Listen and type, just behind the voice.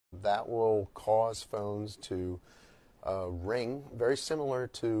That will cause phones to ring, very similar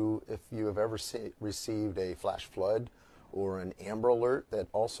to if you have ever received a flash flood or an Amber Alert that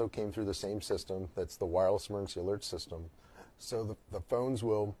also came through the same system. That's the wireless emergency alert system. So the phones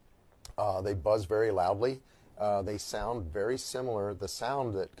will, they buzz very loudly. They sound very similar. The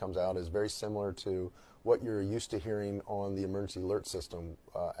sound that comes out is very similar to what you're used to hearing on the emergency alert system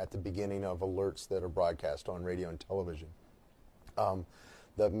at the beginning of alerts that are broadcast on radio and television.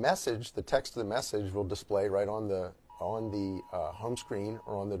 The message, the text of the message, will display right on the home screen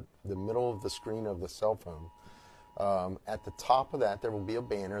or on the middle of the screen of the cell phone. At the top of that, there will be a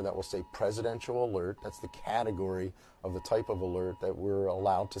banner that will say Presidential Alert. That's the category of the type of alert that we're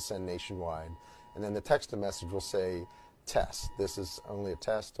allowed to send nationwide. And then the text of the message will say test. This is only a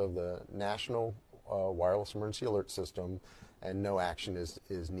test of the National Wireless Emergency Alert System, and no action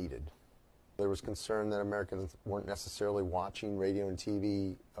is needed. There was concern that Americans weren't necessarily watching radio and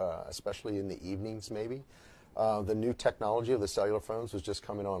TV, especially in the evenings maybe. The new technology of the cellular phones was just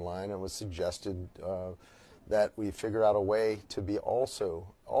coming online, and was suggested that we figure out a way to be also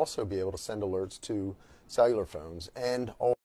be able to send alerts to cellular phones and